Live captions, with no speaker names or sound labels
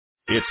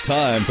It's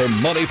time for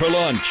Money for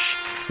Lunch,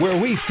 where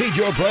we feed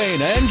your brain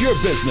and your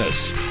business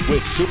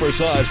with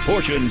supersized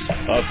portions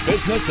of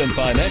business and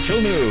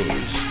financial news.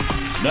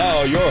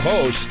 Now your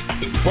host,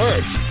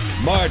 Bert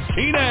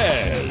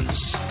Martinez.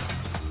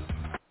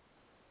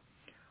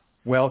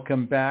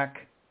 Welcome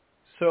back.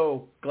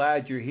 So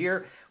glad you're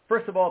here.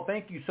 First of all,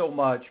 thank you so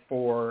much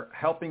for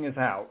helping us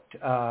out.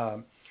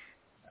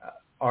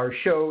 Our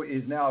show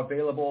is now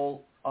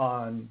available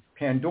on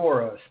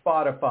Pandora,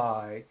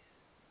 Spotify,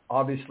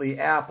 obviously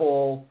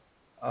Apple,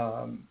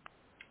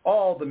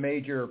 all the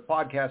major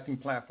podcasting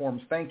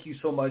platforms. Thank you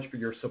so much for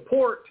your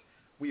support.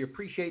 We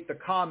appreciate the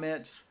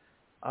comments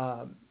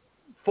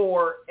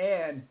for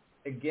and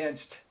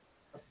against.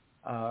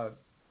 I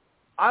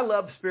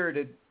love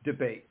spirited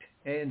debate.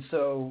 And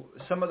so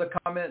some of the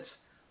comments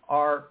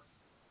are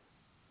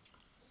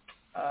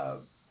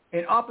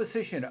in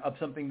opposition of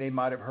something they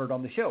might have heard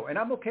on the show. And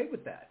I'm okay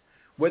with that.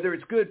 Whether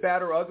it's good,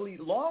 bad, or ugly,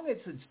 long as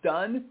it's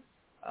done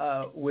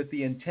with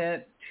the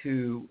intent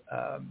to,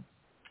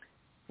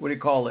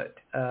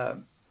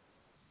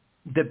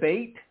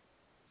 debate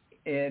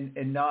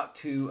and not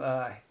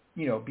to,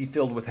 be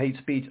filled with hate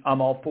speech,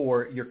 I'm all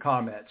for your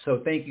comments.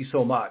 So thank you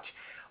so much.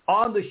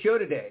 On the show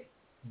today,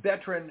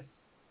 veterans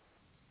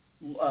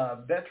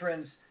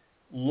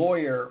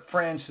lawyer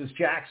Francis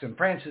Jackson.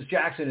 Francis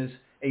Jackson is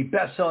a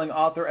best-selling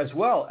author as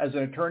well as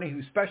an attorney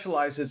who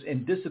specializes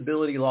in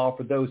disability law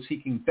for those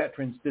seeking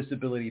veterans'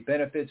 disability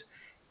benefits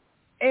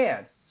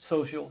and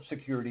Social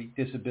Security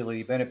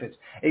disability benefits.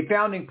 A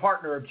founding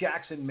partner of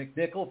Jackson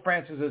McNichol,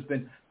 Francis has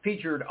been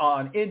featured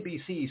on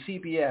NBC,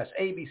 CBS,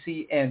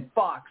 ABC, and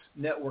Fox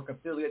network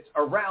affiliates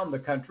around the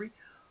country.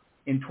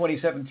 In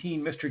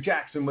 2017, Mr.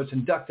 Jackson was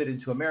inducted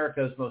into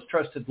America's Most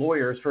Trusted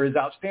Lawyers for his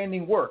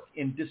outstanding work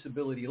in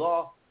disability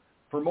law.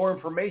 For more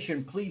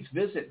information, please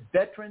visit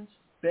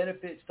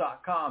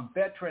veteransbenefits.com,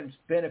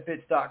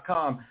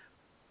 veteransbenefits.com.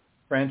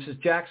 Francis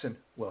Jackson,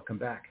 welcome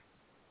back.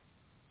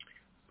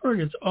 Bert,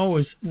 it's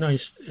always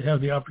nice to have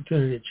the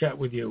opportunity to chat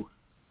with you.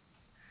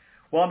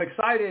 Well, I'm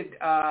excited.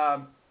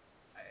 I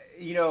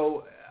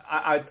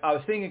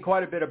was thinking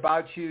quite a bit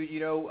about you.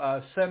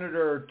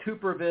 Senator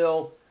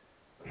Tuberville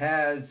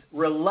has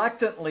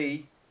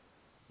reluctantly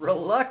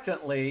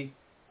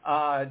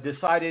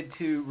decided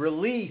to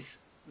release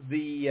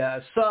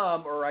the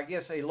sum, or I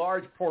guess a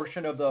large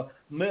portion of the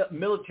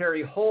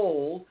military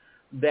hold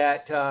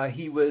that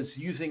he was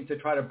using to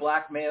try to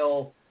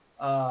blackmail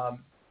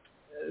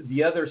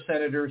the other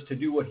senators to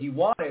do what he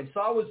wanted.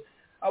 So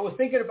I was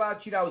thinking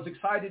about you. I was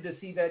excited to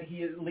see that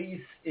he at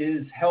least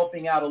is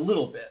helping out a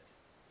little bit.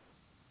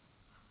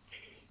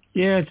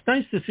 Yeah, it's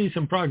nice to see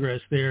some progress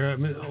there. I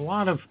mean, a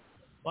lot of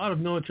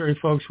military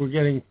folks were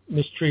getting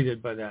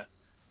mistreated by that.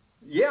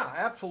 Yeah,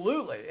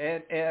 absolutely.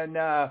 And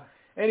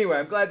anyway,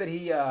 I'm glad that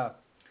he,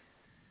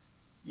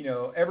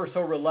 ever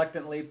so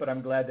reluctantly, but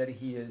I'm glad that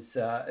he is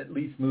at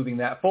least moving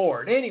that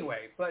forward.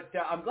 Anyway, but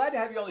I'm glad to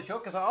have you on the show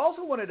because I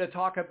also wanted to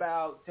talk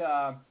about,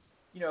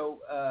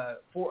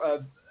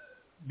 for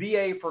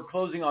VA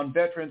foreclosing on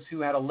veterans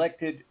who had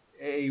elected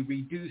a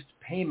reduced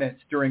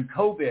payments during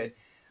COVID.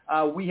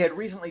 We had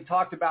recently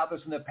talked about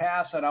this in the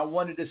past, and I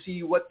wanted to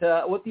see what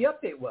the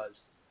update was.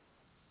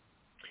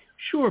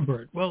 Sure,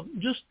 Bert. Well,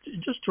 just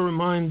to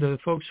remind the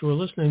folks who are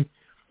listening,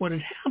 what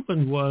had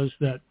happened was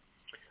that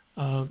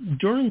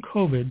during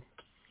COVID,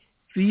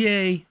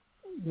 VA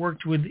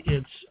worked with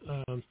its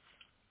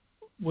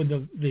with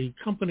the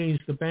companies,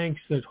 the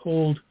banks that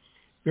hold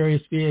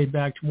various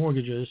VA-backed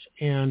mortgages,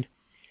 and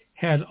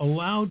had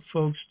allowed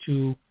folks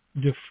to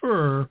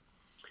defer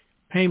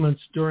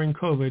payments during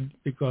COVID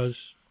because,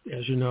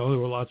 as you know, there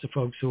were lots of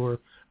folks who were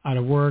out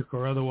of work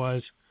or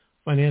otherwise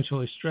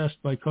financially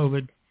stressed by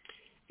COVID.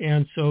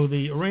 And so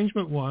the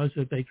arrangement was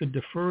that they could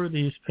defer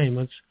these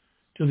payments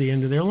to the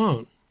end of their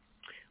loan.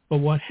 But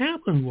what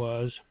happened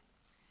was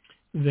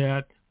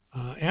that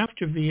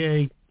after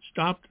VA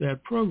stopped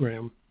that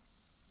program,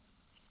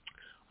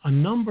 a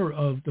number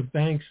of the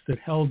banks that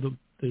held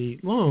the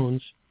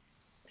loans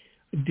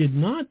did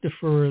not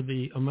defer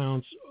the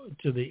amounts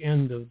to the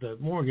end of the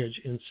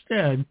mortgage.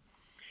 Instead,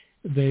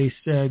 they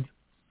said,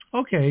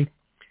 okay,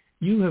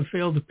 you have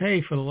failed to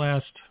pay for the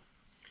last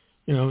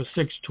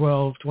 6,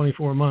 12,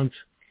 24 months,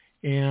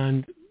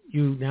 and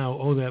you now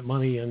owe that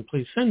money, and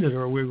please send it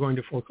or we're going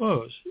to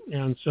foreclose.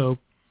 And so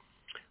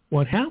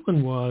what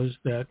happened was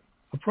that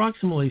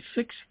approximately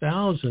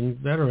 6,000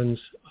 veterans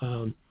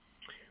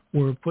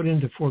were put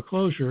into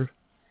foreclosure,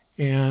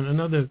 and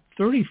another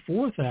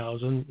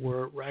 34,000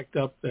 were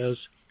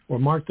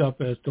marked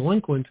up as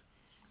delinquent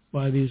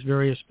by these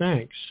various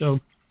banks. So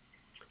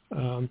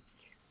a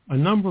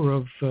number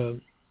of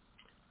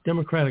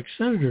Democratic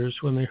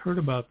senators, when they heard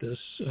about this,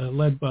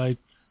 led by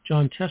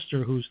John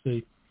Tester, who's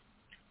the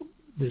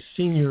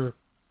senior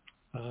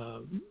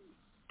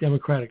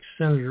Democratic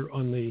senator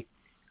on the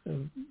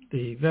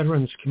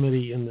Veterans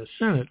Committee in the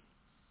Senate,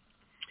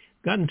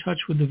 got in touch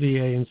with the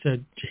VA and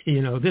said,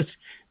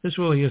 this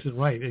really isn't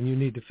right and you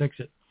need to fix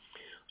it.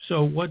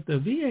 So what the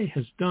VA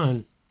has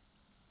done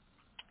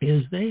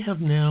is they have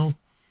now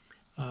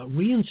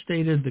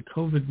reinstated the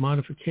COVID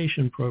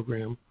modification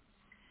program,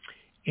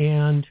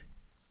 and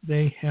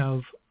they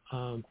have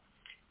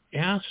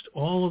asked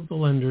all of the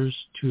lenders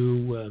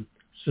to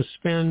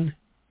suspend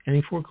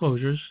any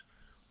foreclosures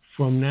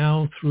from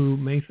now through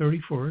May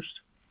 31st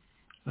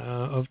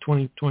of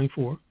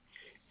 2024.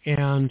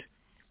 And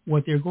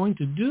what they're going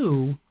to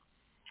do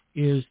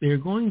is they're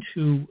going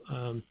to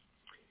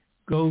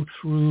go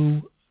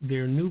through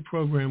their new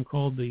program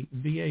called the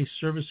VA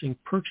Servicing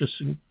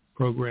Purchasing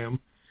Program,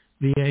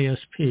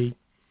 VASP,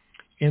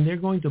 and they're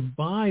going to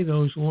buy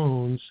those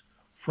loans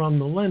from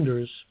the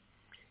lenders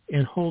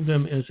and hold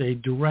them as a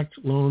direct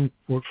loan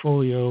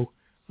portfolio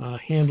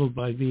handled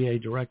by VA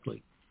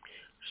directly.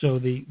 So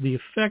the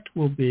effect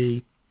will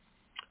be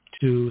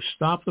to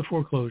stop the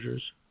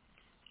foreclosures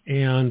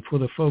and for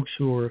the folks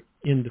who are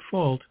in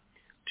default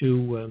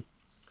to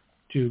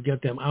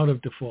get them out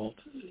of default.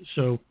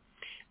 So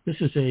this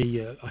is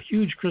a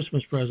huge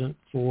Christmas present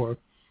for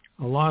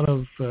a lot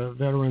of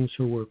veterans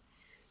who were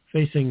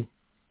facing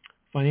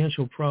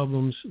financial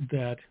problems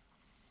that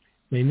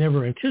they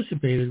never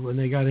anticipated when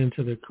they got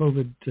into the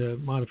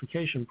COVID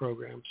modification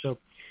program. So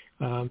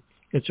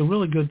it's a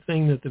really good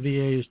thing that the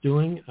VA is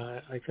doing.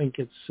 I think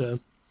it's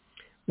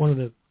one of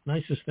the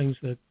nicest things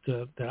that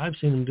I've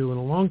seen them do in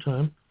a long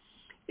time.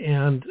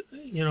 And,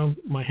 you know,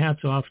 my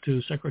hat's off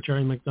to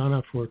Secretary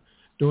McDonough for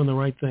doing the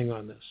right thing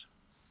on this.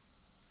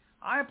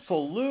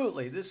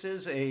 Absolutely. This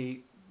is a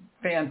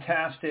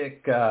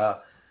fantastic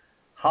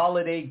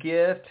holiday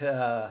gift.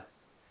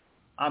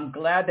 I'm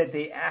glad that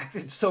they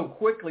acted so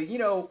quickly. You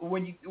know,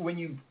 when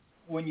you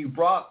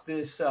brought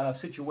this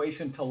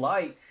situation to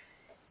light,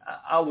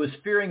 I was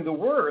fearing the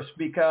worst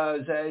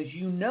because, as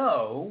you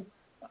know,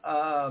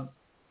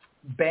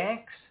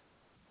 banks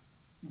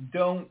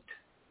don't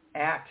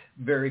act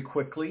very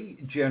quickly,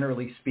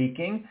 generally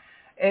speaking,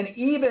 and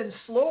even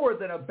slower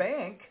than a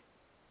bank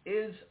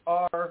is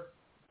our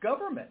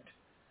government.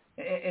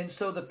 And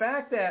so the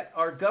fact that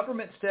our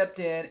government stepped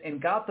in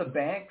and got the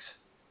banks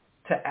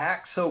to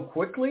act so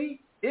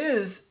quickly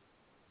is,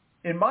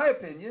 in my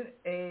opinion,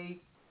 a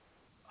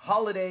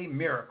holiday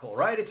miracle,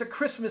 right? It's a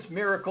Christmas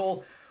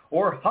miracle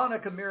or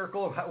Hanukkah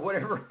miracle,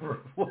 whatever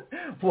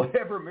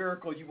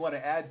miracle you want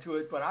to add to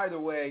it. But either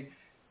way,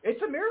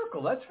 it's a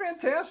miracle. That's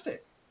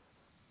fantastic.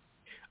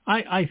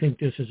 I think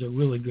this is a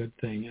really good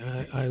thing.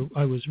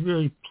 I was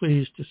really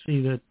pleased to see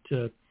that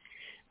the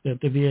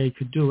VA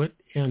could do it.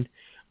 And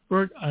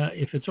Bert,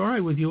 if it's all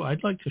right with you,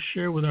 I'd like to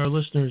share with our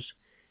listeners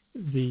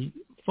the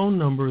phone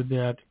number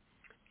that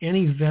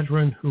any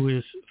veteran who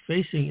is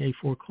facing a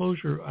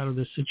foreclosure out of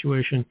this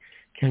situation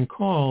can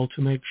call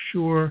to make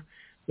sure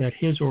that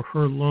his or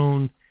her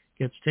loan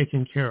gets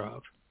taken care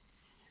of.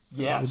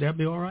 Yes. Would that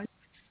be all right?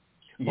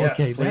 Yes,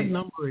 okay, please.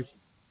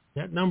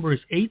 that number is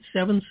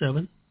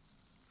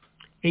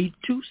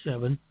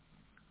 877-827-3702.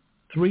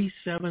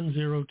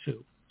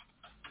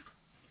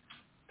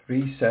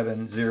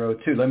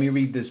 3702. Let me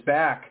read this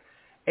back.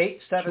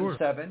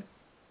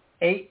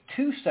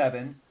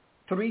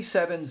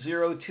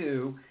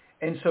 877-827-3702.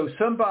 And so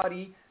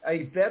somebody,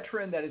 a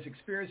veteran that is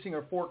experiencing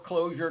a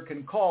foreclosure,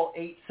 can call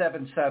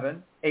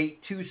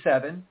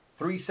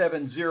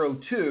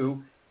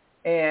 877-827-3702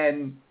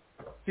 and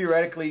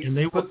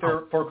theoretically put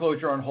their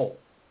foreclosure on hold.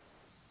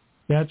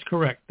 That's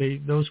correct.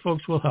 Those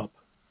folks will help.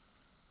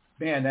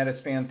 Man, that is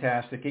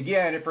fantastic.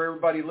 Again, for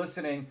everybody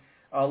listening,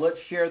 let's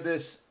share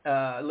this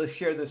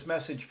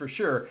message for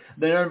sure.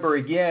 The number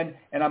again,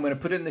 and I'm going to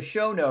put it in the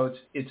show notes,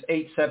 it's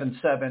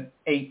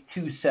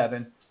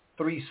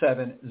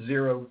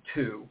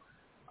 877-827-3702.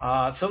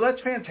 So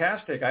that's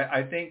fantastic.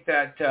 I think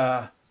that,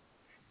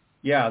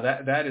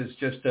 that is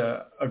just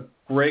a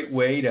great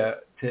way to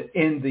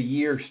end the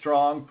year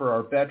strong for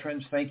our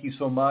veterans. Thank you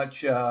so much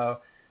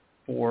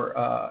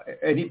for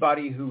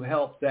anybody who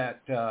helped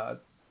that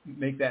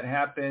make that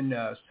happen,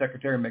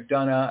 Secretary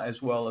McDonough, as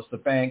well as the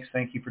banks.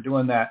 Thank you for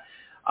doing that.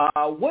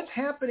 What's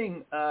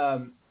happening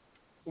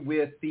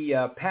with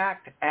the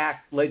PACT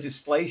Act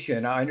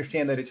legislation? I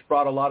understand that it's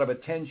brought a lot of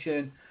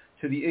attention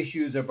to the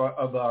issues of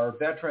our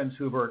veterans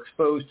who were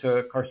exposed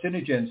to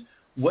carcinogens.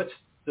 What's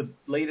the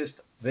latest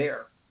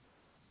there?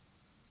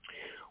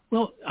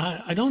 Well,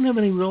 I don't have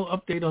any real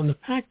update on the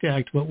PACT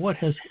Act, but what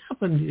has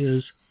happened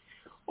is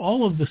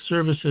all of the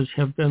services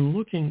have been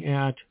looking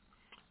at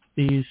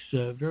these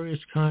various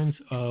kinds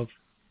of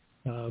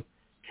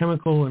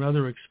chemical and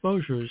other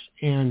exposures,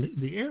 and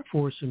the Air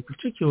Force in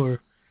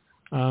particular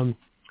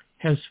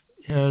has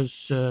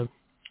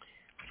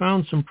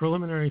found some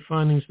preliminary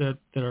findings that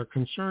are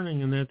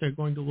concerning and that they're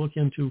going to look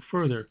into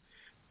further.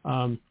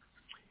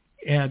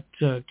 At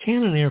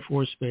Cannon Air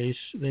Force Base,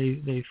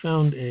 they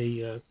found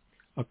a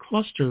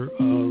cluster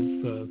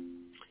of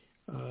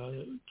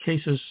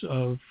cases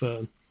of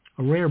a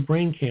rare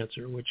brain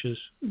cancer, which is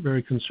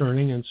very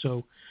concerning, and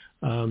so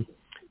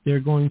they're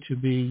going to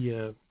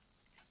be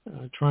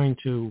trying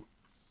to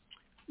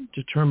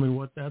determine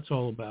what that's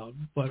all about.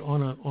 But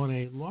on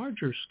a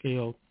larger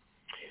scale,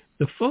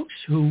 the folks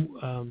who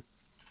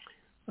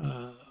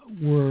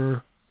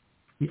were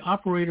the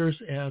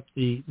operators at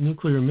the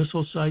nuclear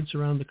missile sites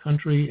around the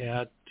country,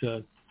 at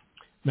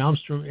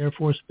Malmstrom Air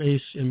Force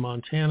Base in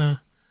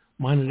Montana,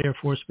 Minot Air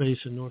Force Base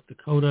in North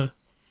Dakota,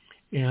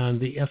 and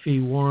the F.E.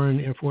 Warren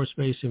Air Force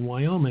Base in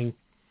Wyoming,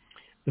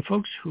 the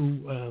folks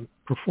who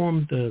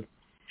performed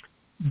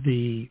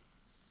the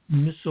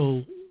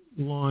missile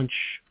launch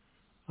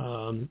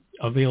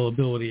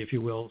availability, if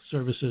you will,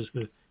 services,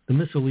 the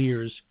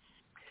missileers,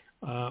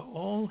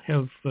 all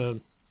have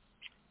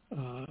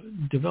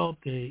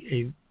developed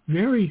a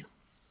very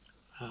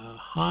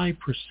high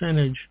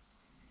percentage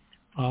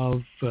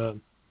of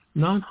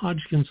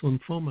non-Hodgkin's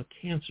lymphoma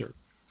cancer,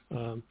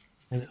 and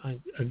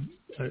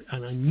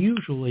an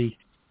unusually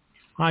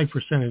high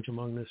percentage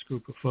among this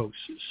group of folks.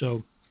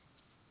 So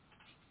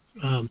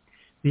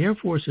the Air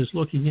Force is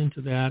looking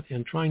into that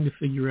and trying to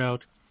figure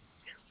out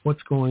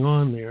what's going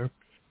on there.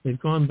 They've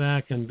gone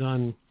back and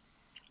done,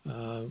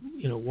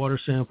 water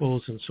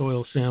samples and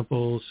soil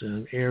samples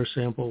and air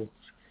samples,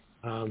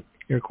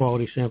 air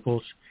quality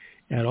samples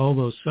at all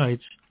those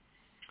sites.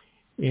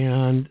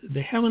 And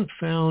they haven't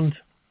found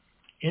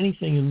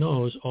anything in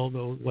those,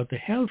 although what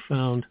they have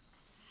found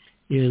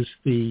is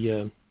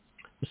the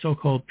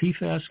so-called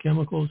PFAS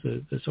chemicals,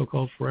 the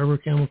so-called forever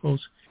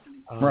chemicals.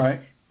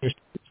 Right.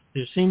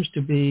 There seems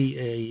to be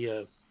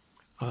a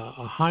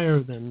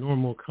higher than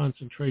normal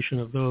concentration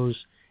of those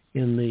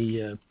in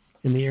the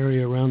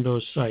area around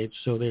those sites.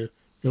 So they're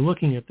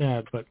looking at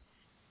that, but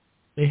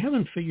they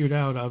haven't figured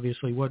out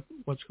obviously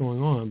what's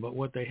going on. But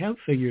what they have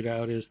figured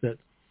out is that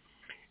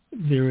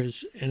there is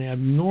an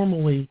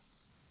abnormally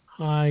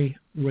high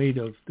rate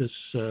of this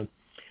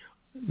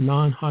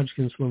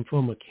non-Hodgkin's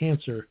lymphoma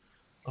cancer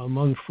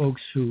among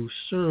folks who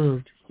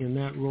served in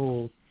that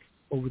role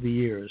over the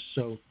years.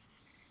 So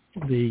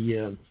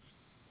the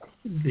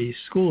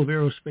School of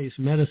Aerospace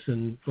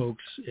Medicine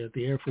folks at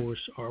the Air Force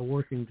are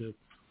working to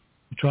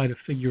try to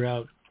figure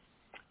out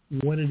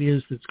what it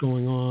is that's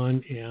going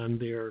on, and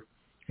they're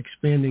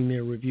expanding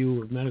their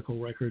review of medical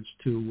records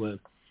to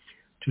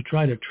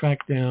try to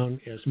track down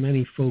as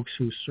many folks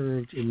who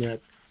served in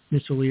that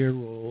missileer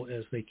role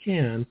as they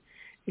can,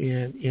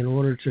 and in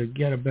order to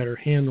get a better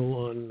handle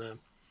on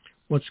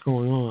what's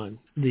going on.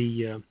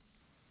 The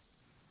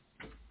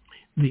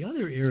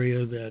other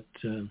area that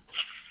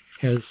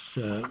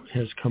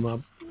has come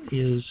up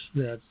is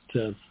that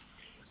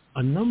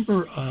a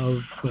number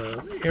of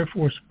Air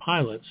Force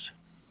pilots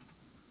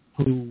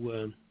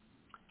who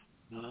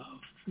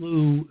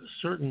flew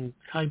certain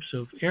types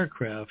of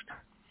aircraft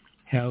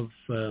have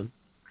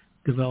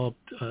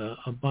developed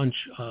a bunch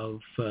of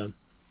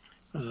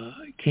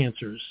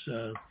cancers.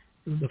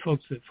 The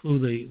folks that flew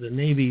the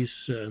Navy's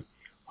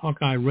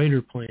Hawkeye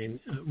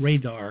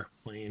radar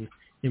plane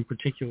in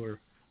particular,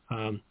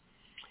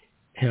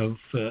 have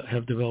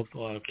developed a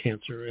lot of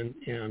cancer,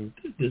 and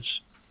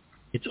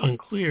it's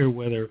unclear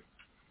whether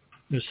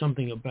there's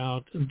something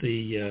about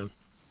the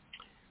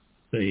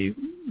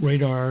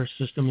radar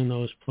system in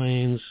those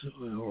planes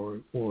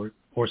or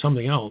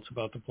something else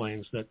about the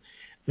planes that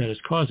is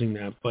causing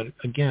that. But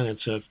again,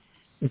 it's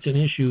an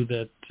issue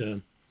that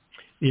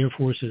the Air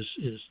Force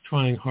is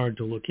trying hard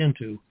to look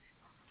into.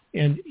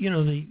 And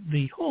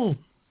the whole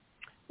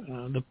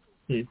the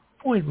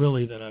point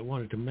really that I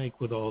wanted to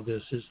make with all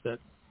this is that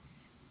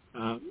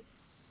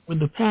with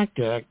the PACT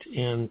Act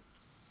and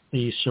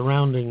the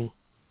surrounding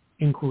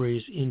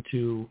inquiries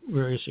into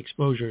various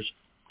exposures,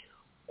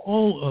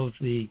 all of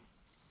the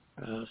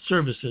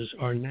services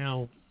are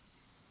now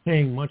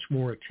paying much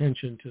more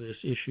attention to this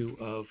issue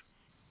of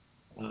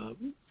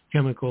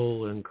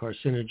chemical and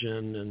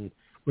carcinogen and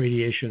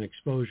radiation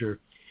exposure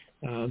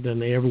than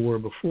they ever were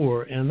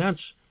before. And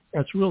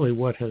that's really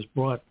what has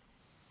brought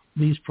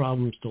these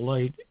problems to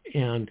light,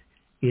 and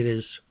it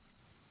is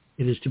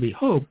to be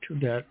hoped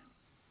that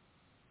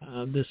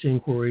this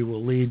inquiry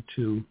will lead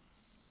to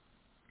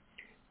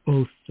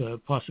both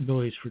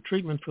possibilities for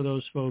treatment for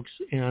those folks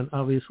and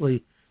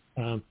obviously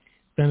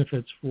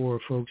benefits for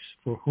folks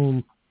for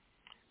whom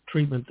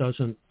treatment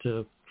doesn't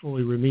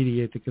fully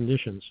remediate the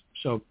conditions.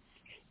 So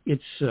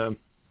it's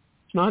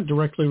not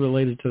directly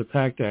related to the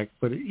PACT Act,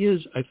 but it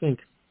is, I think,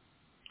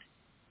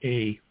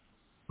 a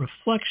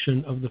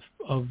reflection of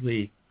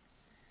the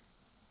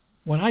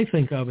what I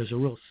think of as a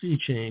real sea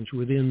change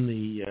within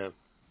the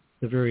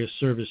various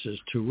services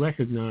to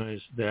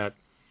recognize that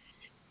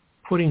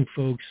putting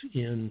folks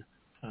in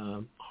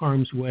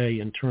harm's way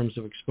in terms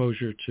of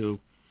exposure to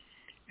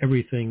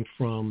everything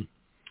from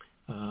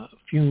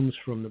fumes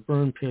from the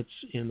burn pits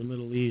in the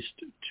Middle East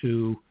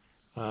to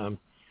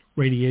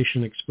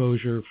radiation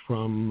exposure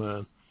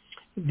from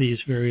these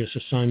various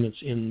assignments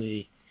in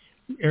the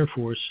Air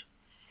Force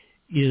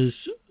is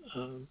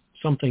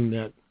something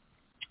that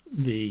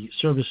the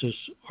services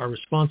are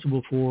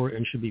responsible for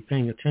and should be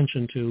paying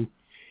attention to,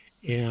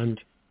 and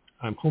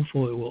I'm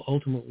hopeful it will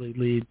ultimately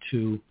lead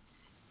to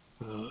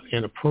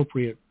an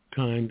appropriate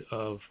kind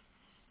of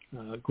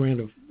grant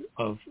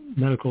of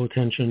medical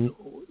attention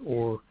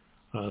or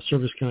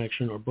service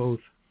connection or both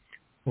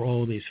for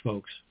all of these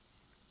folks.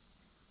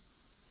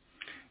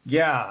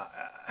 Yeah,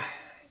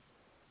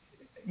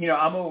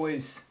 I'm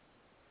always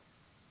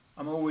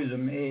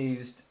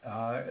amazed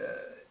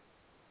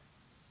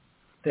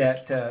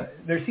that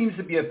there seems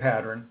to be a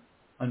pattern,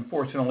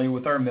 unfortunately,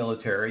 with our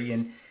military,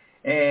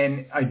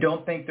 and I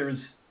don't think there's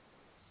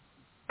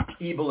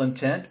evil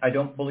intent. I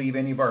don't believe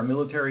any of our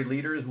military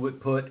leaders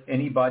would put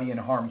anybody in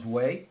harm's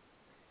way.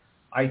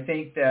 I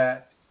think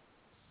that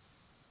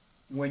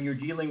when you're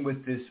dealing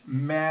with this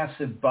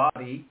massive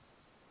body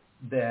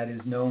that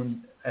is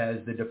known as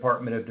the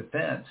Department of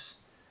Defense,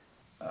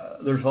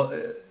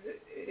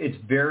 it's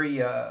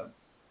very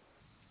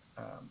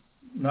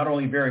not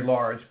only very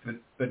large,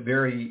 but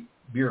very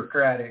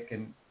bureaucratic,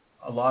 and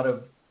a lot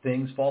of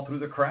things fall through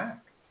the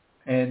crack.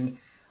 And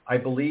I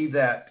believe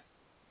that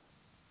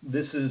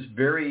this is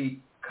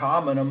very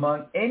common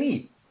among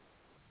any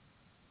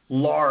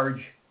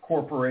large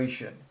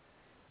corporation,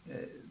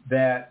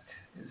 that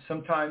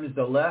sometimes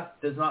the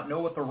left does not know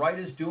what the right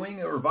is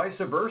doing, or vice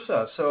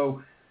versa.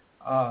 So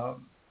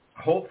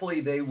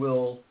hopefully they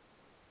will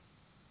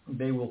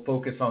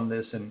focus on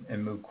this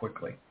and move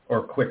quickly,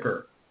 or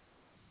quicker.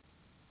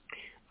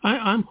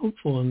 I'm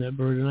hopeful on that,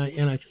 Bert, and I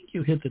think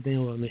you hit the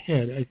nail on the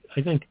head.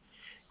 I think,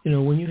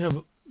 when you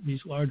have these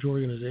large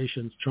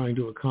organizations trying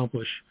to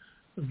accomplish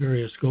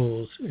various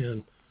goals,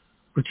 and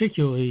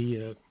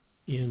particularly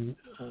in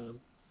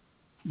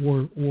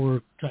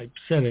war type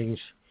settings,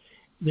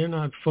 they're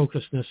not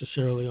focused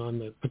necessarily on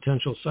the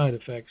potential side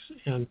effects.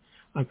 And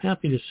I'm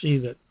happy to see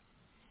that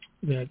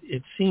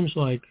it seems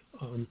like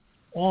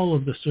all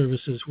of the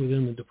services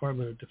within the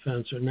Department of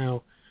Defense are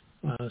now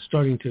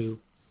starting to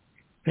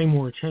pay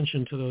more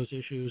attention to those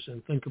issues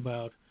and think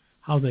about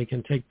how they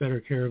can take better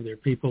care of their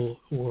people,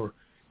 or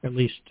at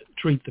least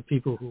treat the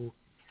people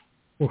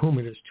for whom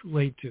it is too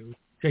late to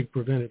take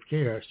preventive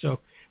care. So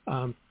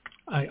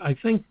I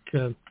think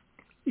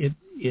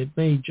it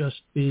may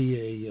just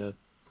be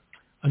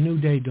a new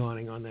day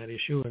dawning on that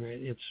issue,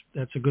 and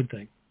that's a good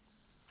thing.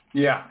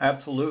 Yeah,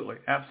 absolutely.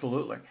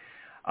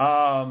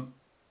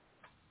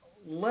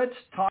 Let's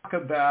talk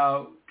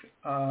about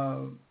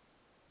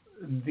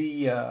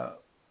the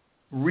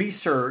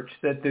research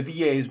that the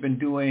VA has been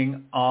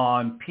doing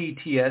on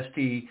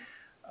PTSD.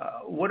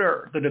 What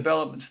are the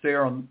developments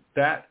there on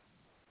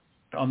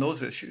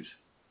those issues?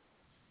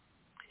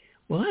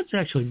 Well, that's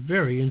actually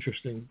very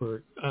interesting,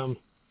 Bert,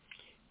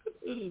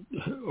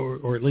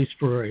 or at least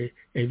for a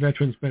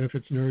veterans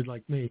benefits nerd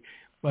like me.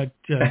 But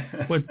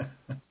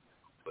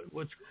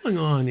what's going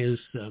on is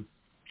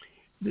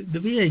the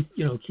VA,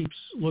 keeps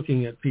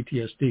looking at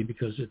PTSD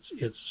because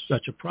it's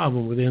such a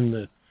problem within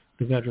the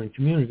veteran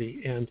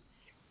community. And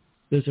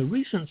there's a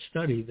recent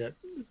study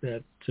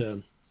that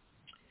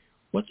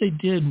what they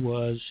did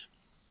was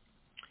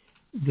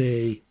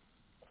they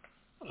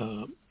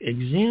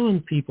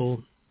examined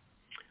people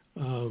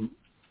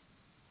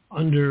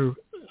under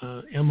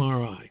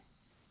MRI,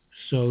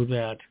 so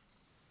that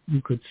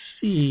you could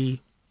see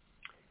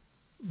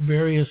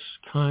various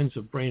kinds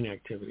of brain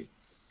activity,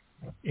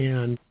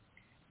 and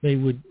they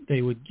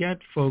would get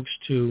folks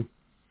to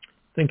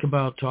think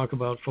about, talk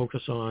about,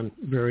 focus on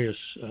various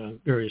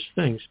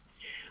things.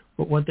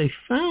 But what they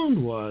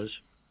found was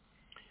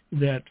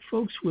that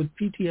folks with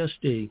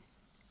PTSD,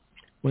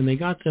 when they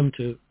got them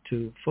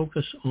to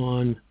focus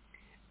on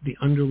the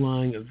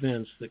underlying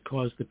events that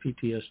caused the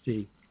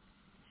PTSD,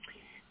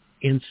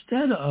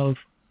 instead of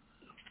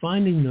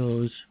finding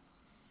those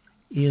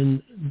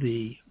in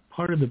the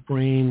part of the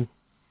brain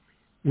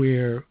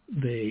where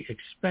they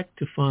expect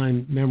to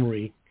find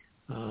memory,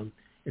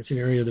 it's an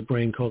area of the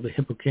brain called the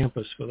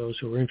hippocampus for those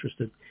who are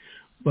interested,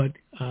 but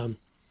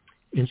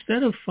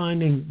instead of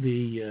finding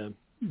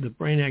the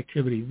brain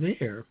activity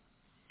there,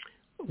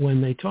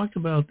 when they talked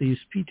about these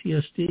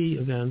PTSD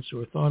events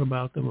or thought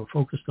about them or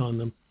focused on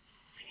them,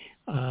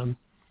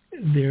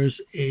 there's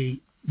a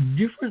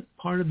different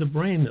part of the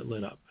brain that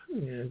lit up.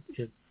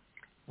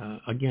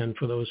 Again,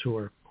 for those who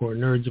are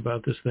nerds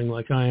about this thing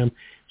like I am,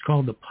 it's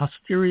called the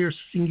posterior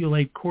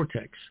cingulate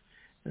cortex.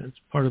 And it's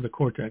part of the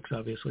cortex,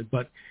 obviously.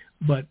 But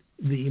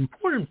the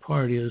important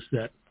part is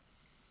that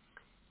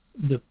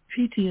the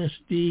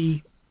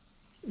PTSD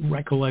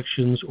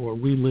recollections or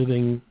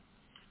reliving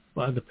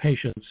by the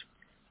patients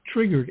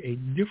triggered a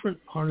different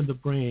part of the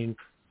brain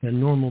than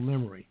normal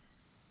memory.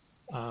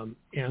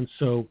 And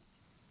so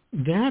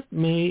that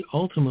may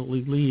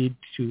ultimately lead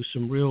to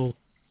some real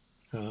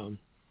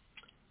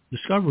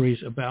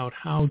discoveries about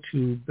how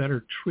to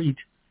better treat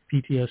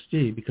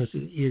PTSD, because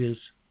it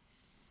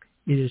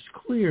is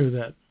clear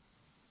that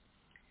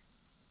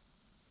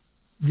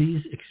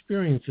these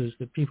experiences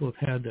that people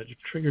have had that have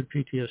triggered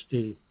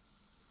PTSD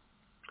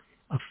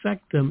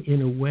affect them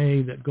in a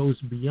way that goes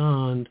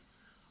beyond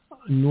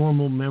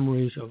normal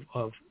memories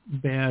of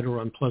bad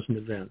or unpleasant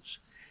events.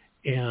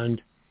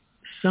 And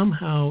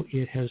somehow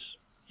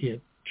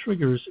it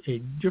triggers a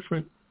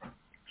different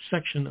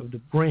section of the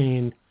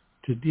brain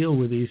to deal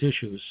with these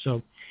issues.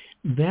 So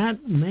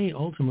that may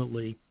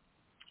ultimately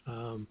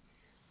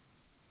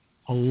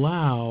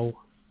allow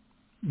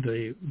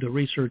the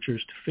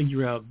researchers to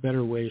figure out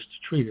better ways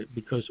to treat it,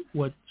 because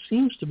what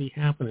seems to be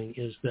happening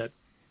is that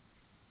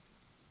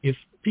if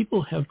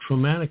people have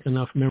traumatic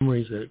enough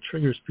memories that it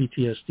triggers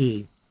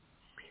PTSD,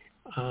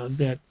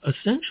 that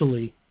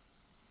essentially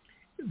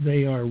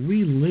they are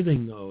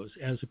reliving those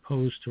as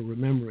opposed to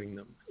remembering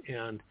them,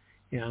 and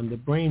the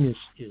brain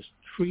is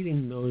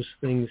treating those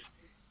things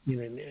in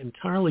an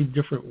entirely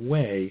different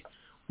way,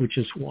 which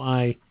is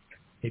why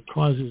it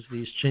causes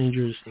these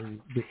changes in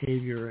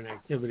behavior and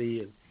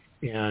activity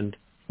and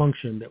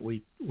function that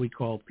we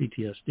call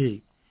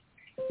PTSD.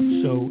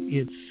 So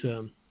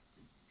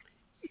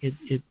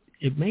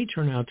it may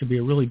turn out to be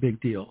a really big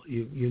deal.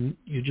 You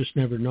just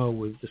never know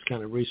with this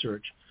kind of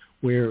research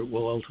where it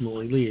will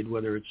ultimately lead,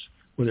 whether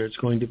it's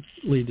going to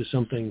lead to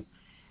something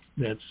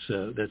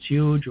that's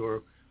huge,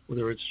 or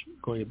whether it's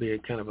going to be a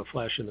kind of a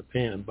flash in the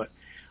pan. But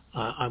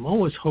I'm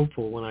always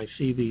hopeful when I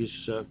see these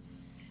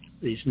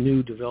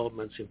new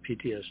developments in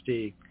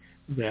PTSD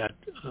that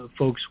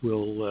folks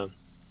will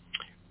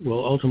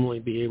ultimately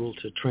be able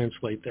to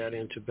translate that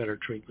into better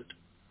treatment.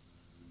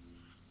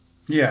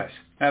 Yes,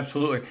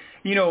 absolutely.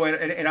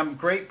 And I'm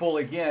grateful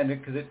again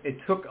because it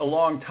took a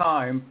long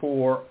time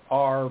for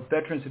our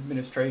Veterans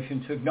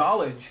Administration to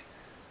acknowledge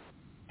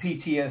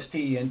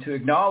PTSD and to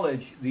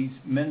acknowledge these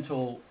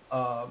mental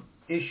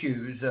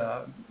issues,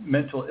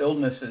 mental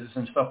illnesses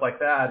and stuff like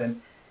that.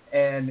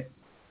 And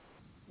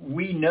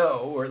we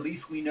know, or at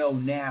least we know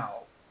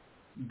now,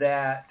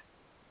 that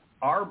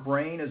our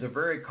brain is a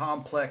very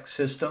complex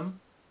system.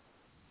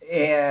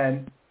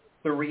 And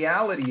the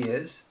reality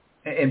is,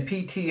 and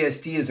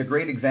PTSD is a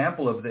great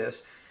example of this,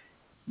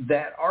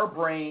 that our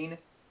brain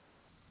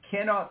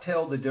cannot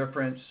tell the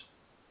difference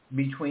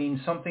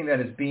between something that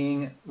is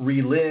being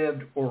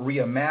relived or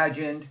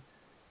reimagined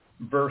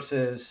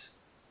versus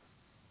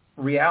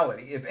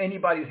reality. If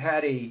anybody's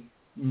had a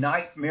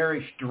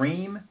nightmarish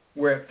dream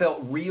where it felt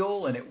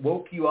real and it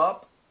woke you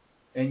up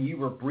and you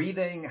were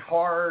breathing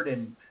hard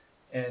and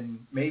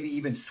maybe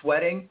even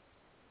sweating,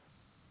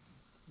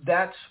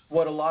 that's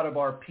what a lot of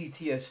our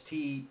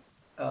PTSD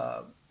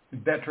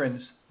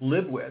veterans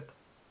live with.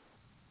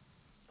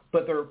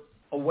 But they're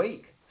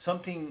awake.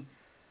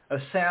 A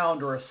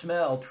sound or a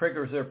smell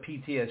triggers their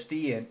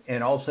PTSD,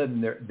 and all of a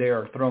sudden they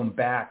are thrown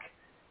back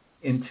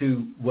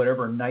into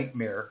whatever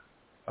nightmare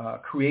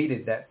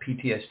created that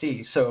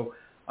PTSD. So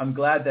I'm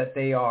glad that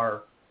they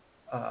are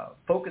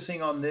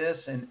focusing on this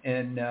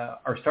and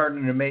are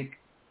starting to make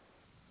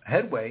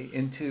headway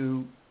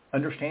into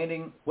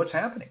understanding what's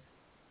happening.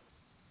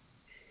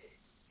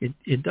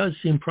 It does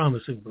seem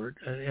promising, Bert.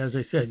 As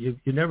I said, you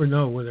never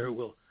know whether it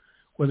will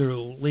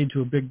lead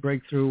to a big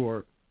breakthrough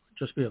or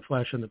just be a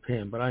flash in the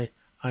pan. But I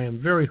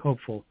am very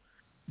hopeful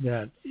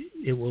that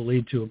it will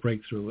lead to a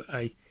breakthrough.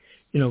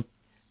 The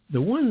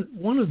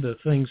one of the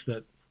things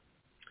that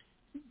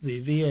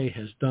the VA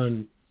has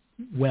done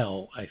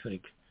well, I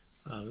think,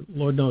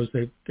 Lord knows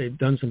they've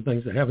done some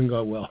things that haven't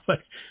gone well,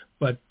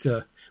 but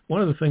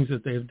one of the things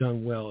that they've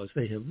done well is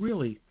they have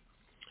really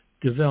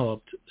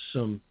developed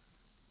some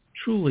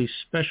truly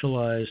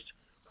specialized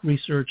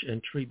research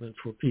and treatment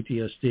for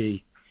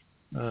PTSD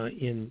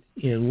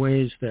in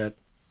ways that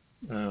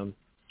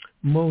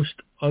most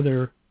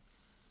other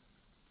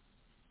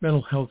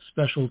mental health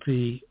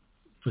specialty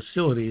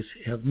facilities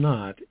have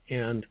not.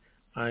 And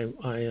I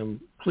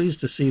am pleased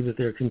to see that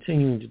they're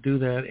continuing to do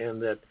that,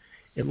 and that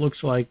it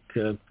looks like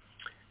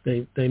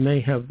they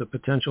may have the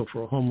potential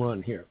for a home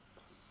run here.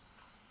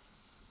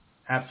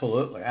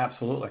 Absolutely,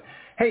 absolutely.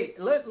 Hey,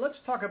 let's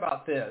talk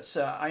about this.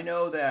 I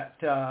know that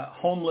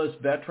homeless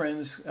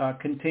veterans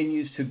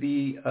continues to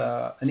be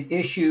an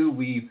issue.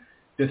 We've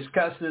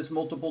discussed this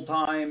multiple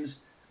times.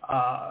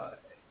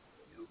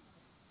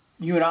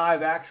 You and I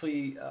have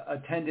actually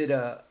attended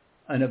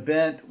an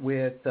event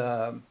with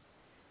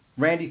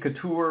Randy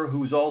Couture,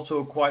 who's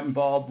also quite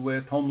involved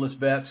with homeless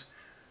vets.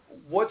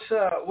 What's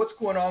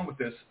going on with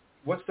this?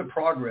 What's the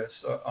progress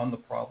on the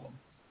problem?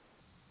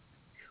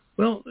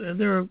 Well,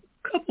 there are a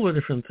couple of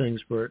different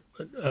things, Bert.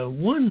 But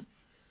one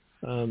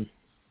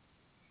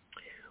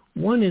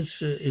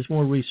is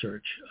more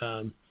research,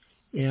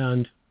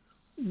 and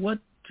what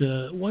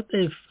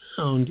they've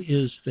found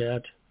is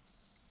that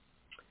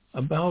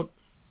about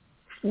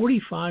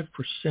 45%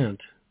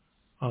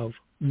 of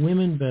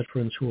women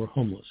veterans who are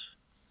homeless,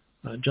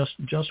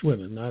 just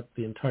women, not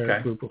the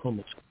entire group of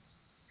homeless,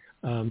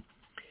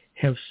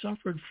 have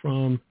suffered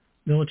from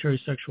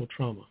military sexual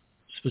trauma,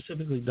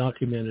 specifically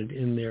documented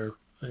in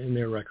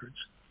their records.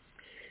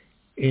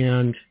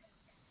 And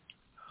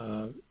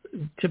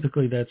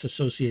typically that's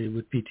associated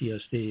with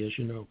PTSD, as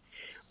you know.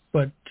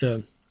 But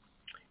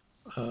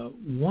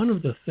one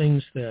of the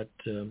things that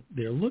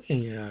they're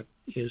looking at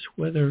is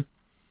whether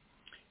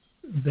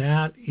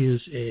that is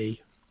a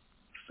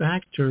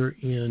factor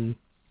in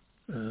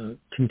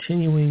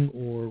continuing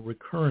or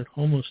recurrent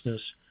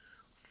homelessness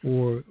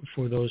for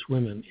those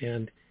women.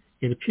 And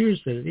it appears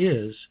that it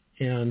is.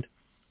 And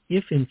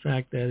if, in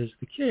fact, that is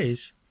the case,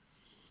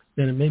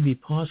 then it may be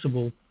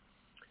possible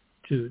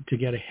to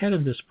get ahead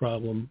of this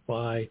problem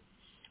by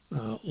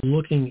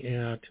looking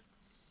at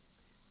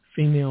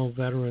female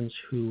veterans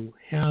who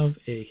have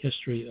a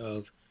history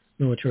of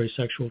military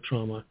sexual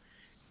trauma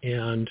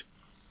and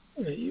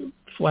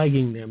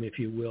flagging them, if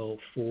you will,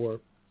 for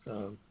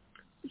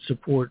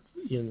support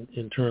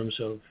in terms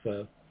of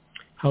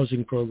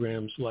housing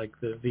programs like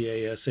the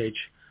VASH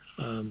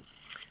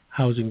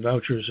housing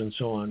vouchers and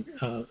so on.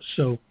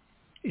 So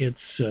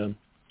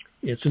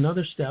it's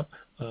another step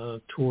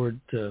toward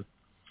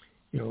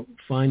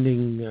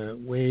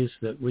finding ways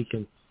that we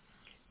can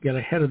get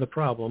ahead of the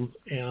problem,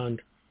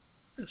 and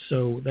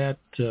so that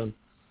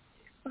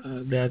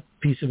that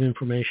piece of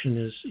information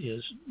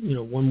is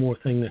one more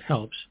thing that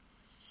helps.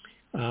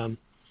 On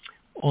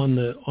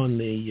the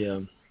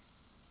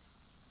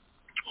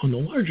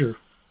larger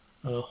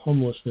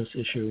homelessness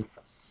issue,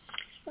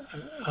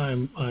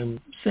 I'm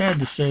sad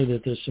to say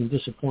that there's some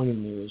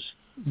disappointing news.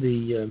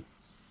 The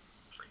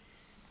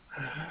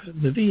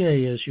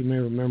VA, as you may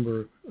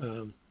remember,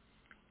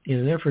 in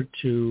an effort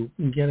to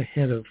get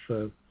ahead of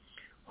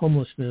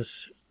homelessness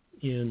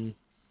in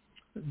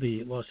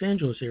the Los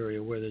Angeles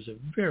area, where there's a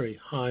very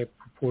high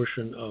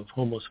proportion of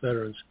homeless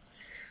veterans,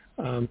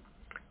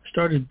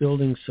 started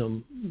building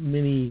some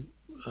mini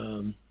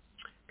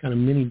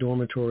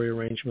dormitory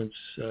arrangements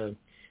a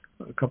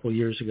couple of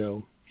years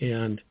ago,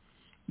 and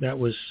that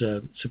was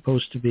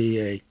supposed to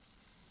be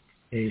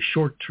a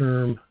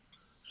short-term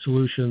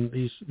solution.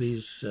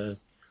 These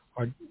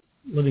are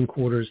living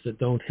quarters that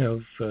don't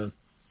have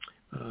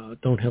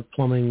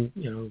plumbing,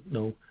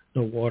 no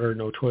water,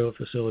 no toilet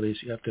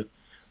facilities. You have to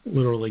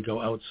literally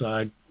go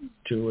outside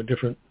to a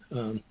different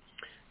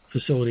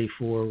facility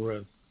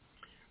for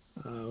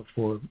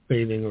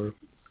bathing or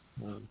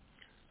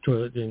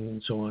toileting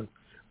and so on.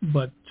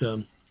 But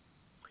the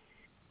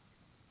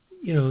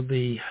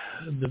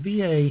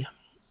VA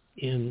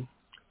in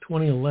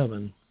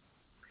 2011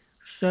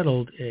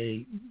 settled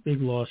a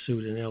big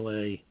lawsuit in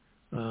LA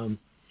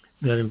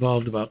that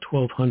involved about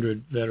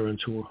 1,200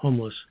 veterans who were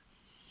homeless,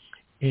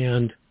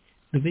 and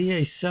the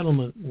VA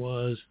settlement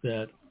was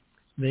that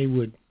they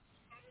would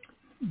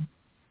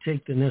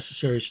take the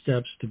necessary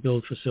steps to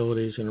build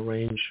facilities and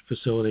arrange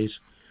facilities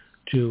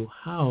to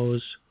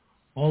house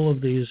all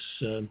of these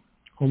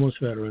homeless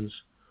veterans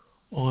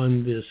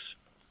on this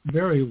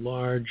very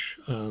large,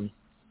 I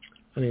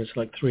think it's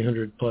like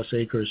 300 plus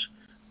acres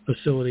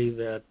facility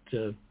that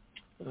the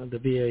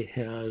VA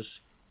has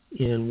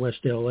in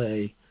West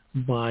LA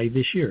by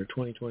this year,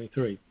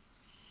 2023.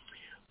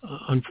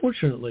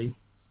 Unfortunately,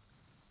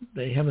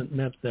 they haven't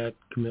met that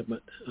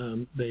commitment.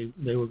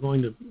 They were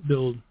going to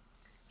build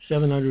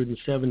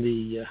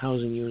 770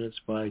 housing units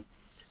by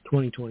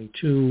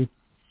 2022.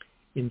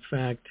 In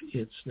fact,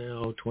 it's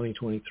now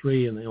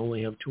 2023, and they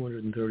only have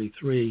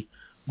 233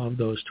 of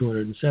those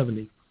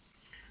 270.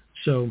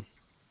 So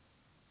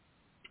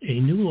a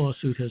new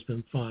lawsuit has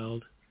been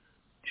filed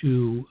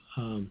to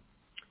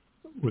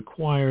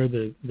require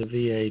the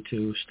VA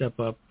to step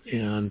up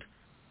and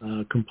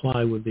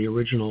comply with the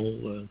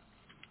original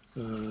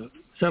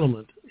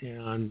settlement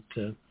and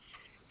to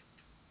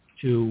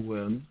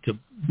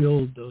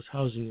build those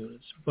housing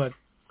units. But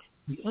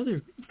the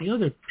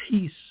other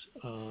piece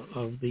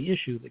of the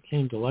issue that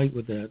came to light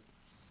with that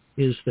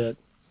is that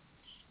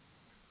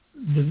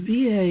the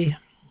VA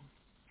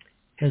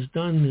has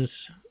done this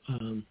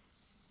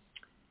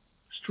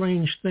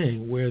strange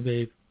thing where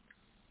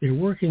they're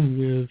working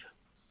with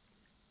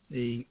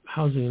the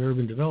housing and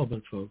urban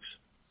development folks,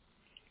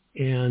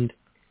 and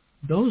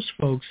those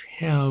folks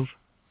have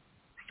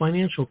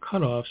financial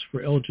cutoffs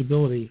for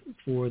eligibility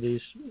for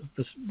these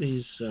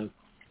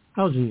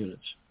housing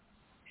units.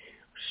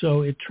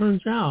 So it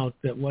turns out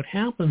that what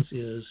happens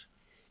is,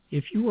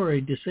 if you are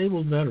a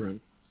disabled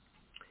veteran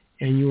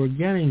and you are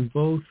getting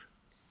both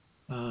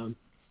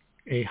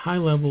a high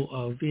level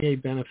of VA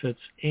benefits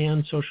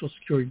and Social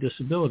Security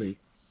disability,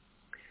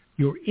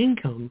 your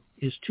income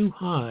is too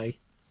high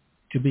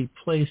to be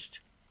placed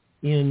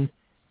in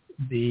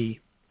the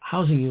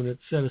housing unit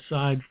set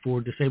aside for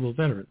disabled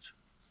veterans,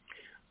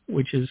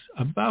 which is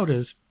about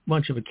as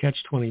much of a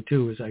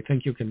catch-22 as I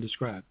think you can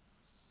describe.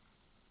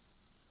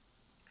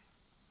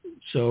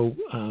 So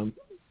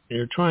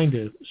they're trying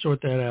to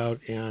sort that out,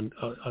 and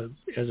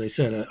as I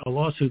said, a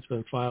lawsuit's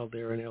been filed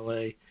there in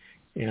LA,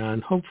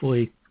 and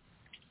hopefully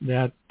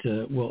that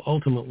will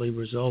ultimately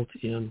result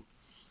in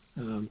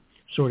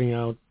sorting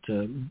out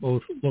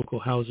both local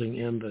housing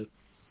and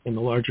the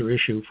larger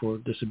issue for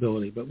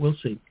disability. But we'll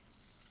see.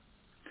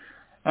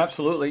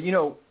 Absolutely.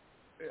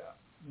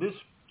 This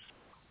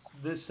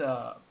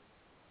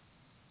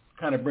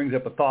kind of brings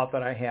up a thought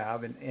that I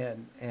have,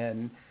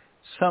 and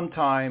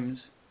sometimes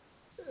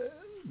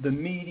the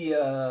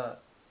media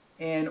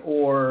and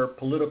or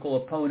political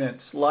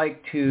opponents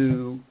like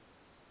to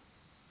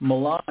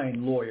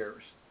malign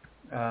lawyers.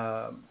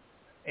 But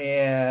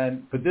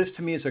this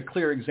to me is a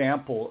clear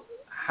example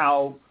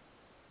how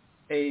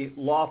a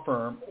law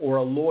firm or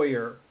a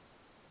lawyer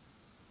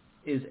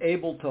is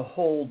able to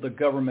hold the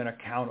government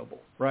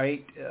accountable,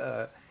 right?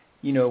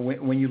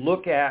 When you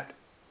look at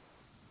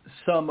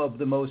some of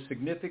the most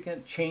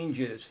significant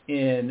changes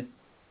in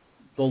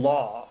the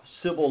law,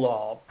 civil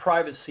law,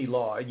 privacy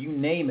law, you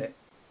name it,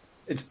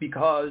 it's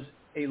because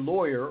a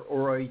lawyer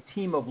or a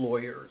team of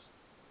lawyers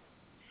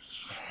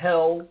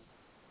held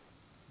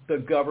the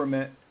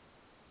government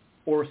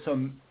or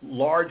some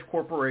large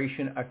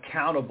corporation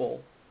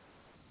accountable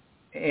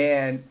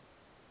and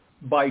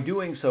by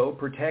doing so,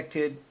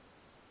 protected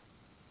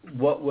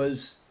what was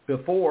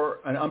before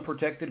an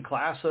unprotected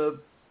class of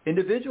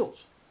individuals.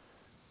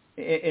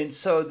 And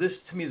so this,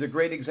 to me, is a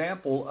great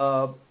example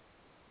of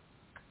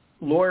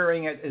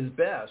lawyering at its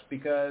best,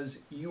 because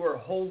you are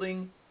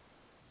holding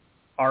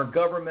our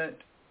government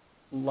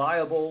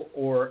liable,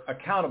 or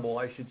accountable,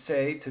 I should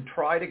say, to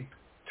try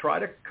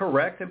to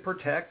correct and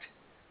protect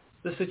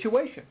the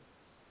situation.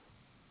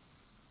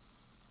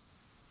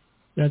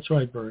 That's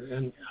right, Bert.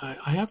 And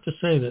I have to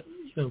say that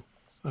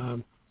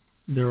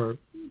there are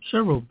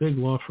several big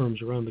law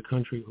firms around the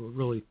country who have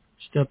really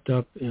stepped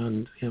up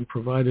and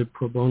provided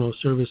pro bono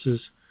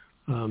services.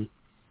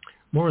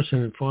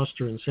 Morrison and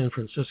Foster in San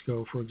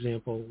Francisco, for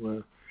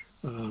example,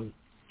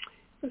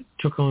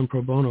 took on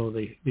pro bono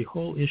the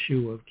whole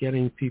issue of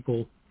getting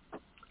people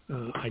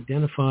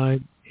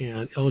identified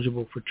and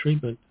eligible for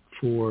treatment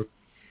for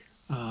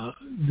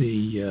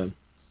the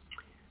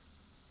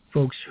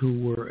folks who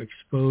were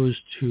exposed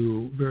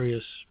to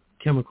various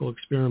chemical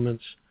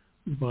experiments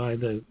by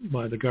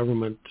the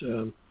government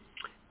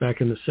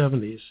back in the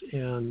 70s,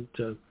 and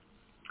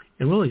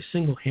really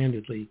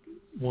single-handedly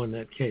won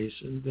that case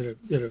and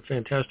did a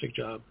fantastic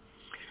job.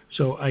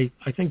 So I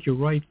think you're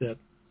right that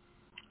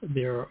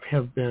there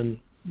have been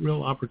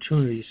real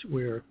opportunities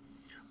where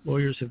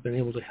lawyers have been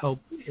able to help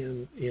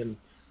in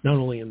not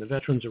only in the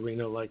veterans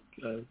arena, like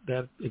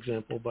that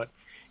example, but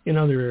in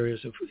other areas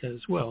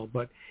as well.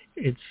 But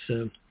it's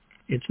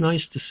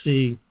nice to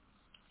see,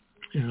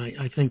 and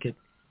I think it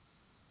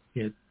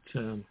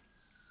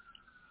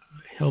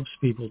helps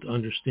people to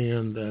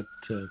understand that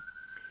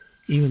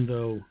even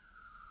though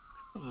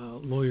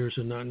lawyers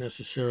are not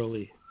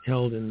necessarily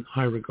held in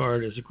high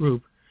regard as a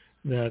group,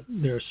 that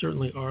there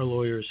certainly are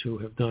lawyers who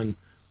have done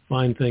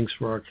fine things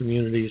for our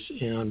communities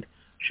and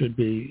should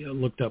be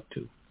looked up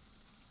to.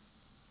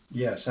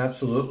 Yes,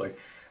 absolutely.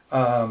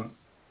 And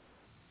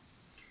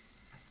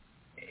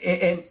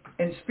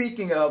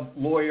speaking of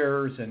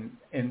lawyers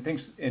and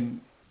things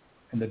in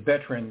the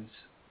veterans,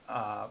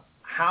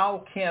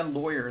 how can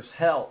lawyers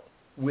help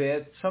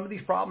with some of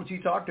these problems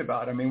you talked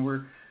about? I mean,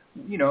 we're,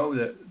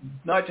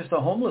 not just the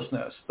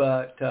homelessness,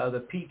 but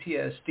the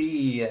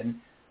PTSD and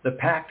the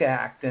PACT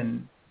Act,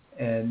 and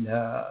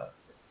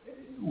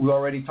we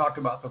already talked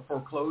about the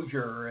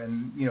foreclosure,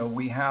 and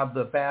we have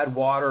the bad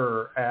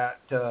water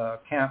at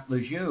Camp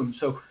Lejeune.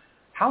 So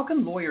how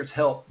can lawyers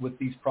help with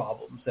these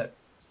problems that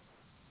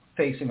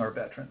facing our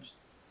veterans?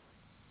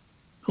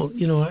 Well,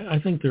 I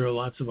think there are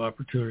lots of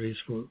opportunities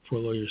for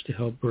lawyers to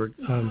help, Bert.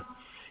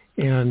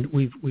 And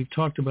we've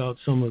talked about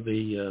some of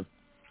the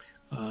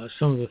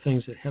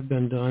things that have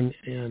been done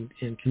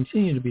and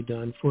continue to be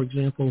done. For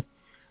example,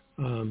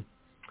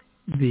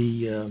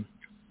 the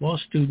law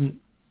student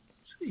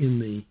in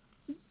the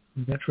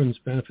Veterans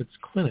Benefits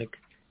Clinic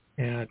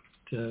at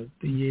the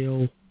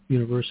Yale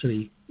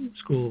University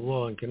School of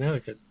Law in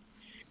Connecticut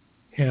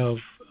have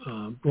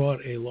brought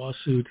a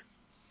lawsuit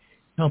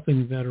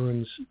helping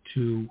veterans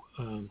to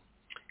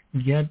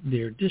get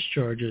their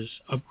discharges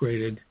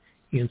upgraded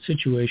in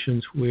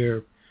situations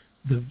where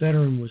the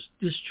veteran was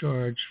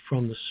discharged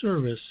from the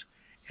service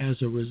as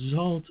a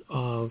result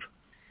of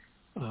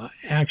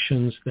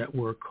actions that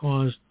were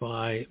caused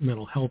by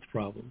mental health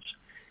problems.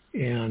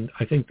 And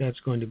I think that's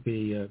going to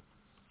be a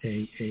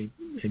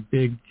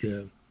big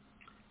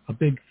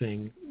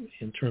thing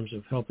in terms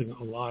of helping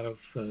a lot of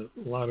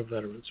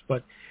veterans.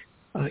 But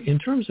in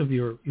terms of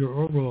your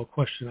overall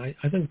question,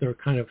 I think there are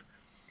kind of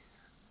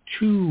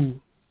two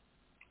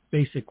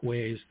basic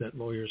ways that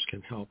lawyers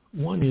can help.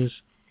 One is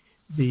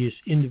these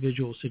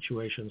individual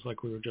situations,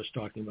 like we were just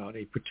talking about,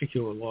 a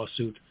particular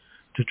lawsuit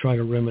to try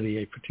to remedy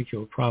a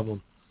particular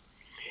problem.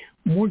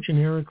 More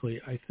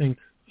generically, I think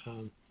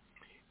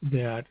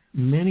that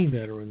many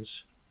veterans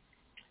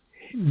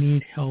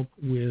need help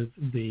with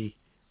the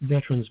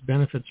veterans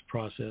benefits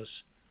process,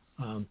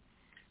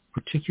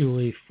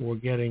 particularly for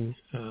getting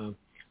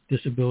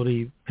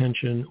disability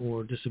pension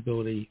or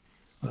disability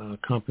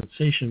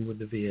compensation with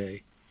the VA.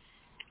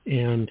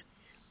 And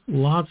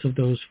lots of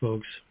those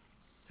folks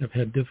have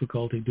had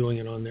difficulty doing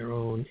it on their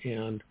own,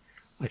 and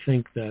I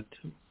think that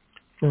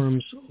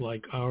firms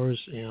like ours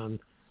and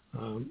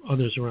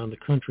others around the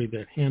country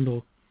that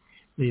handle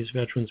these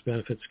veterans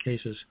benefits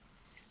cases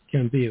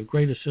can be of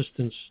great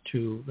assistance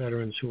to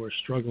veterans who are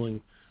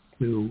struggling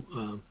to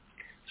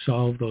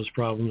solve those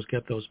problems,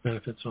 get those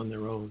benefits on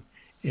their own.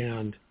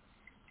 And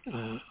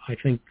I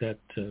think that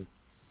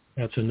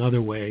that's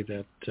another way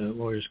that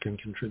lawyers can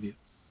contribute.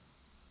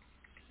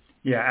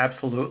 Yeah,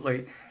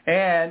 absolutely.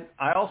 And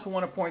I also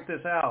want to point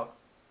this out.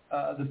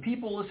 The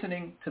people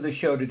listening to the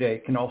show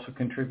today can also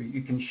contribute.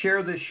 You can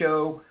share this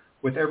show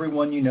with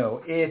everyone you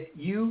know. If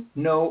you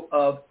know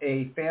of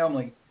a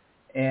family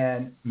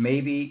and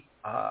maybe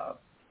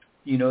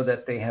you know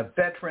that they have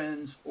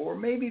veterans, or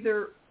maybe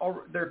they're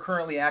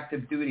currently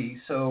active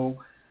duty, so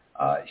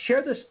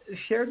share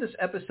this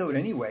episode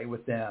anyway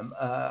with them.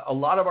 A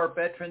lot of our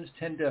veterans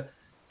tend to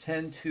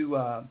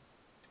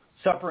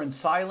suffer in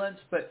silence,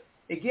 but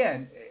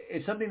again,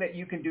 it's something that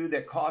you can do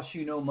that costs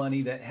you no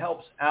money, that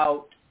helps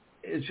out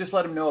is just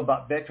let them know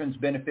about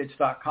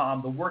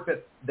veteransbenefits.com. The work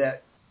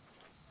that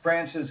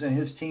Francis and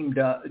his team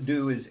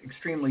do is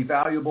extremely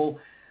valuable.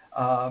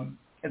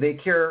 They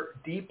care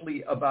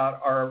deeply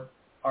about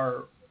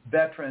our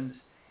veterans,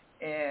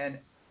 and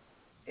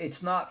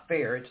it's not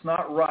fair. It's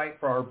not right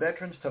for our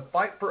veterans to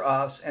fight for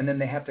us, and then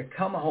they have to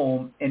come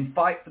home and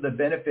fight for the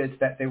benefits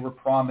that they were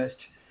promised.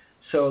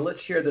 So let's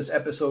share this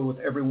episode with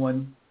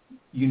everyone.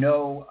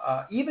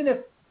 Even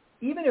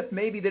if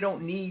maybe they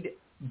don't need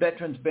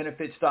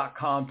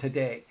veteransbenefits.com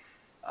today,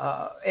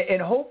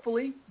 and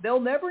hopefully they'll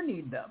never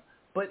need them.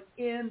 But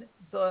in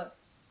the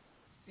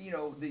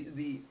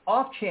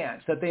off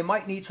chance that they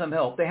might need some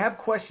help, they have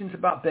questions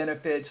about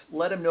benefits,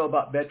 let them know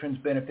about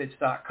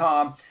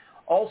veteransbenefits.com.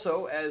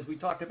 Also, as we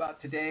talked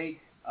about today,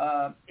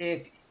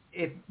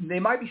 if they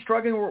might be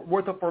struggling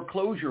with a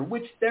foreclosure,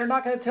 which they're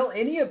not going to tell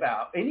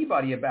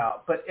anybody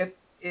about, but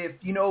if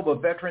you know of a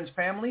veteran's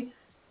family,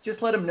 just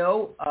let them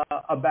know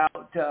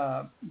about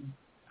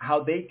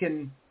how they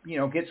can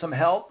get some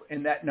help.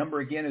 And that number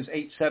again is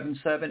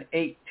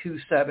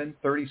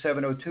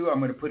 877-827-3702. I'm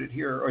going to put it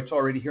here, or it's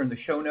already here in the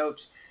show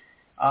notes.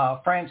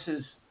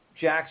 Francis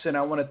Jackson,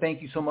 I want to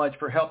thank you so much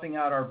for helping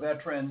out our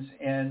veterans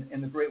and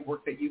the great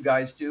work that you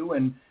guys do.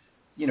 And,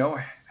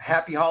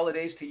 happy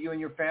holidays to you and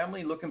your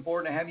family. Looking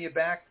forward to having you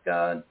back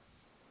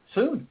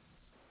soon.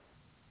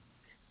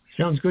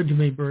 Sounds good to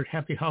me, Bert.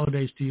 Happy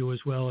holidays to you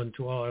as well and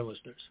to all our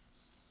listeners.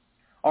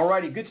 All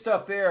righty. Good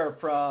stuff there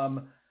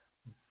from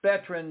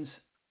veterans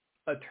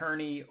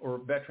attorney or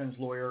veterans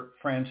lawyer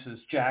Francis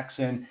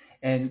Jackson.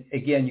 And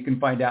again, you can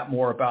find out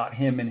more about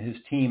him and his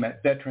team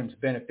at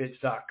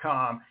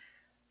veteransbenefits.com.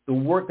 The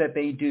work that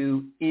they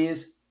do is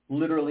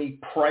literally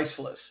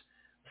priceless.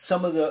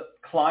 Some of the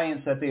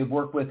clients that they've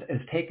worked with has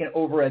taken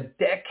over a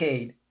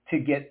decade to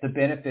get the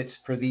benefits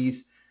for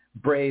these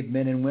brave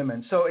men and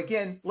women. So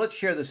again, let's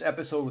share this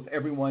episode with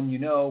everyone you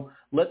know.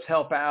 Let's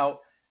help out.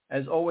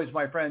 As always,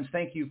 my friends,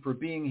 thank you for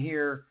being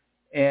here.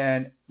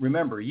 And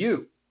remember,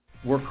 you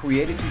were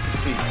created to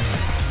succeed.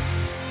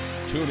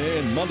 Tune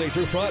in Monday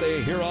through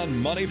Friday here on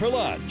Money for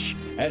Lunch.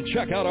 And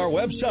check out our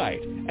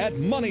website at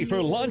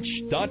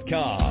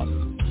moneyforlunch.com.